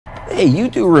Hey, you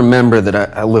do remember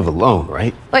that I live alone,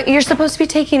 right? But you're supposed to be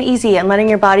taking it easy and letting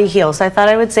your body heal, so I thought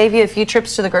I would save you a few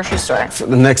trips to the grocery store. For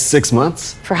the next 6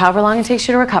 months? For however long it takes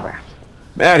you to recover.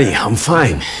 Maddie, I'm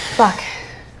fine. Buck,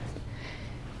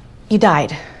 you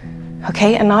died,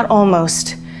 okay? And not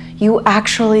almost. You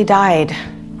actually died.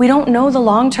 We don't know the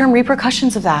long-term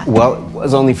repercussions of that. Well, it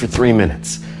was only for 3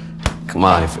 minutes. Come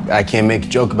on, if I can't make a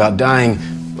joke about dying,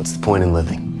 what's the point in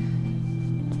living?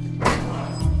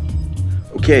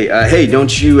 Okay, hey,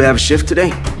 don't you have a shift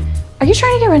today? Are you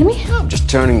trying to get rid of me? No, I'm just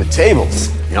turning the tables.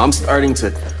 You know, I'm starting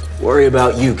to worry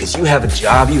about you because you have a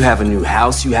job, you have a new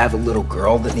house, you have a little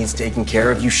girl that needs taken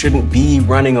care of. You shouldn't be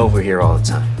running over here all the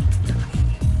time.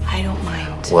 I don't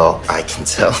mind. Well, I can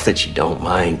tell that you don't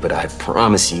mind, but I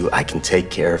promise you I can take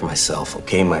care of myself,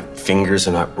 okay? My fingers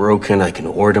are not broken. I can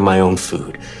order my own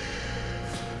food.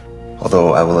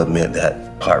 Although I will admit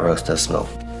that pot roast does smell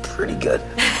pretty good.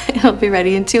 It'll be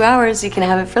ready in 2 hours. You can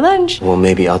have it for lunch. Well,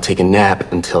 maybe I'll take a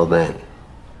nap until then.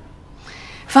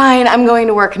 Fine, I'm going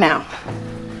to work now.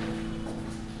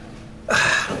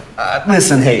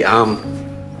 Listen, hey,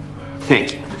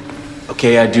 thank you.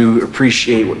 Okay, I do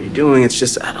appreciate what you're doing. It's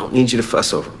just I don't need you to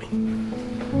fuss over me.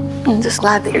 I'm just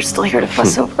glad that you're still here to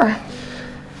fuss over.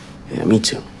 Yeah, me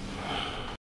too.